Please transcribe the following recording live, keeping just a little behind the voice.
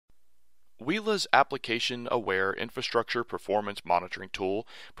Wheela's application-aware infrastructure performance monitoring tool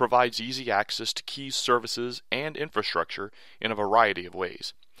provides easy access to key services and infrastructure in a variety of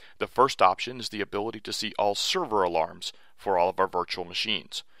ways. The first option is the ability to see all server alarms for all of our virtual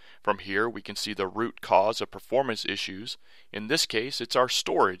machines. From here, we can see the root cause of performance issues. In this case, it's our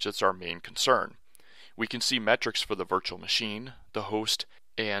storage that's our main concern. We can see metrics for the virtual machine, the host,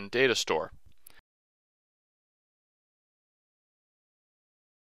 and data store.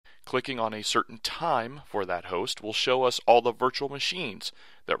 Clicking on a certain time for that host will show us all the virtual machines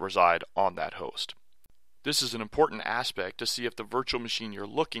that reside on that host. This is an important aspect to see if the virtual machine you're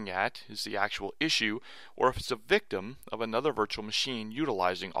looking at is the actual issue or if it's a victim of another virtual machine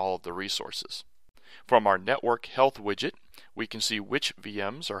utilizing all of the resources. From our Network Health widget, we can see which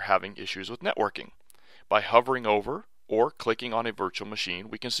VMs are having issues with networking. By hovering over or clicking on a virtual machine,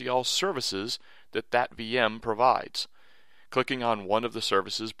 we can see all services that VM provides. Clicking on one of the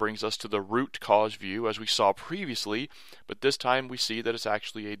services brings us to the root cause view as we saw previously, but this time we see that it's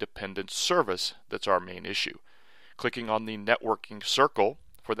actually a dependent service that's our main issue. Clicking on the networking circle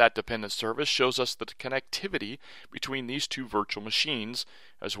for that dependent service shows us the connectivity between these two virtual machines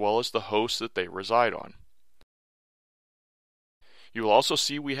as well as the hosts that they reside on. You will also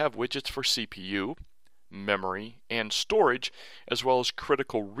see we have widgets for CPU, memory, and storage, as well as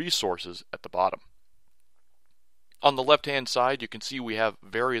critical resources at the bottom. On the left-hand side, you can see we have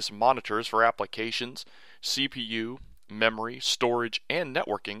various monitors for applications, CPU, memory, storage, and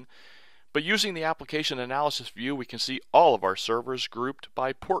networking. But using the application analysis view, we can see all of our servers grouped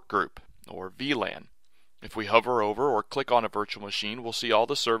by port group, or VLAN. If we hover over or click on a virtual machine, we'll see all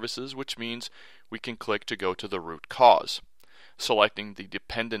the services, which means we can click to go to the root cause. Selecting the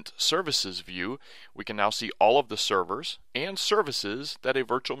Dependent Services view, we can now see all of the servers and services that a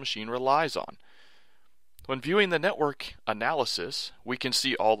virtual machine relies on. When viewing the network analysis, we can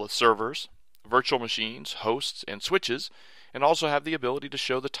see all the servers, virtual machines, hosts, and switches, and also have the ability to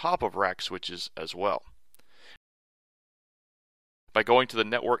show the top of rack switches as well. By going to the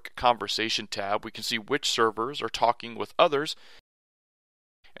Network Conversation tab, we can see which servers are talking with others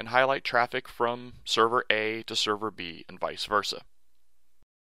and highlight traffic from server A to server B and vice versa.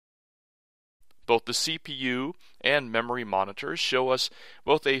 Both the CPU and memory monitors show us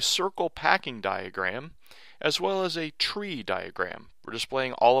both a circle packing diagram as well as a tree diagram for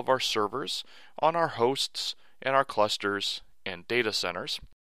displaying all of our servers on our hosts and our clusters and data centers,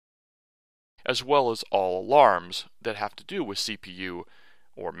 as well as all alarms that have to do with CPU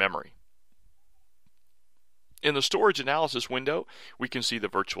or memory. In the storage analysis window, we can see the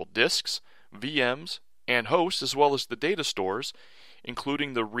virtual disks, VMs, and hosts, as well as the data stores,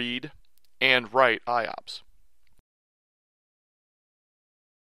 including the read and write IOPS.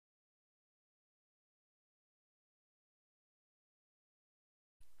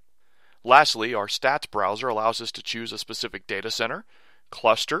 Lastly, our stats browser allows us to choose a specific data center,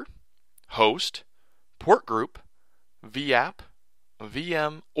 cluster, host, port group, vApp,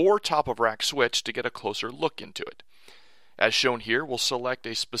 VM, or top of rack switch to get a closer look into it. As shown here, we'll select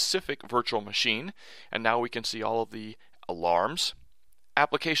a specific virtual machine, and now we can see all of the alarms,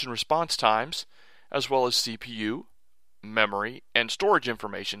 application response times, as well as CPU, memory, and storage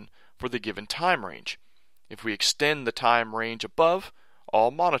information for the given time range. If we extend the time range above,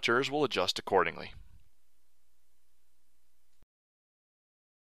 all monitors will adjust accordingly.